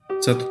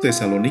1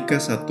 Tesalonika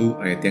 1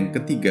 ayat yang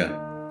ketiga.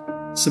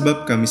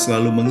 Sebab kami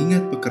selalu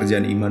mengingat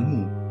pekerjaan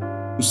imanmu,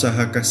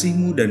 usaha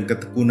kasihmu dan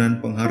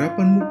ketekunan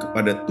pengharapanmu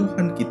kepada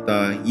Tuhan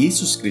kita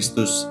Yesus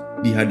Kristus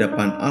di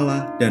hadapan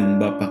Allah dan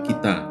Bapa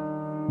kita.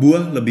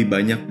 Buah lebih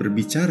banyak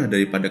berbicara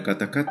daripada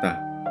kata-kata.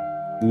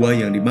 Buah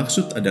yang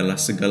dimaksud adalah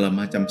segala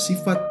macam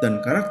sifat dan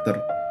karakter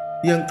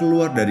yang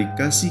keluar dari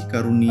kasih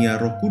karunia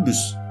Roh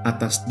Kudus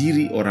atas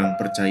diri orang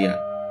percaya.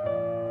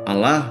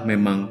 Allah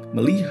memang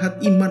melihat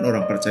iman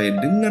orang percaya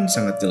dengan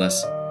sangat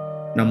jelas,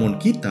 namun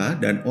kita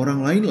dan orang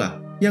lainlah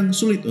yang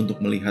sulit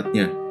untuk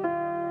melihatnya.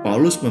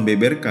 Paulus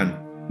membeberkan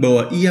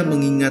bahwa ia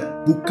mengingat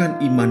bukan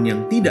iman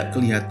yang tidak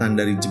kelihatan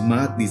dari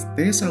jemaat di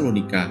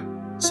Tesalonika.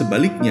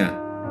 Sebaliknya,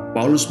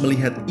 Paulus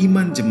melihat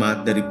iman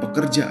jemaat dari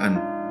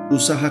pekerjaan,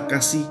 usaha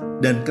kasih,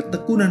 dan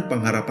ketekunan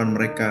pengharapan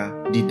mereka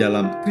di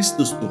dalam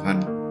Kristus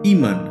Tuhan.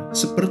 Iman,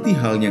 seperti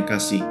halnya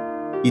kasih,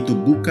 itu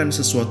bukan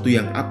sesuatu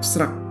yang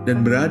abstrak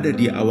dan berada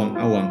di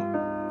awang-awang.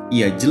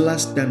 Ia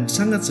jelas dan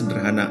sangat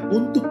sederhana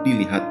untuk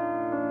dilihat.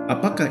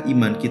 Apakah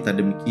iman kita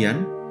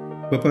demikian?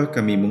 Bapa,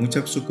 kami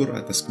mengucap syukur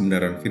atas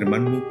kebenaran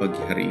firman-Mu pagi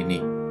hari ini.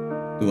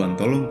 Tuhan,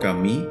 tolong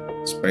kami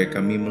supaya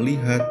kami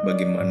melihat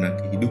bagaimana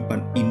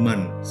kehidupan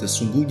iman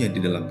sesungguhnya di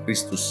dalam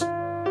Kristus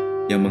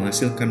yang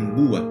menghasilkan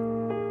buah,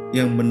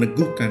 yang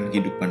meneguhkan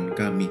kehidupan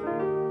kami,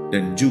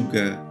 dan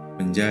juga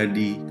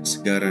menjadi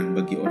kesegaran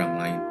bagi orang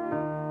lain.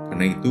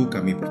 Karena itu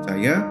kami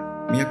percaya,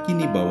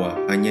 meyakini bahwa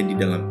hanya di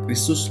dalam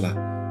Kristuslah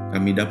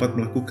kami dapat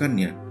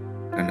melakukannya.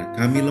 Karena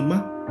kami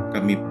lemah,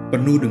 kami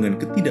penuh dengan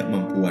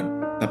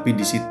ketidakmampuan, tapi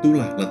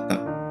disitulah letak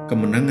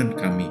kemenangan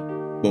kami,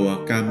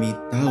 bahwa kami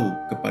tahu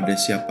kepada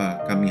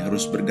siapa kami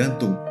harus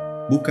bergantung,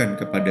 bukan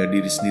kepada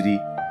diri sendiri,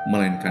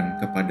 melainkan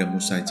kepadamu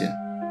saja.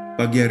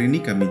 Pagi hari ini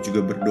kami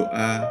juga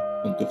berdoa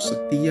untuk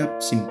setiap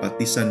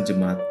simpatisan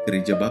jemaat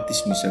Gereja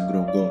Baptis Misa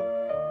Grogol.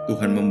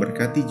 Tuhan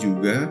memberkati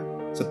juga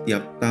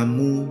setiap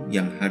tamu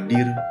yang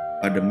hadir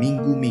pada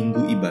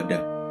minggu-minggu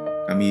ibadah.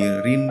 Kami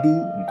rindu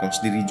Engkau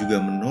sendiri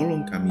juga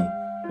menolong kami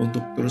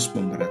untuk terus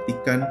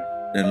memperhatikan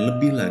dan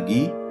lebih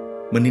lagi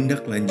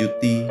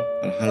menindaklanjuti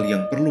hal-hal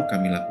yang perlu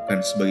kami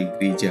lakukan sebagai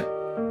gereja.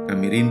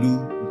 Kami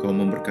rindu Engkau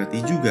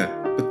memberkati juga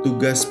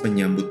petugas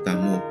penyambut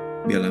tamu.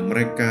 Biarlah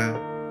mereka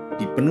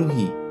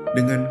dipenuhi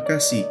dengan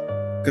kasih,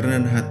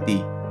 kerenan hati,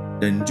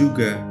 dan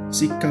juga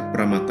sikap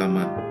ramah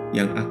tamah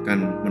yang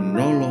akan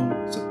menolong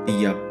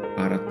setiap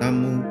para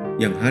tamu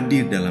yang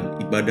hadir dalam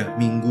ibadah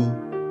minggu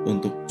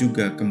untuk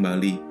juga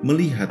kembali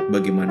melihat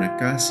bagaimana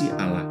kasih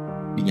Allah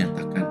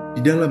dinyatakan.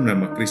 Di dalam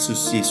nama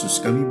Kristus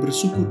Yesus kami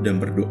bersyukur dan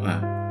berdoa.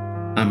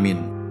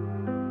 Amin.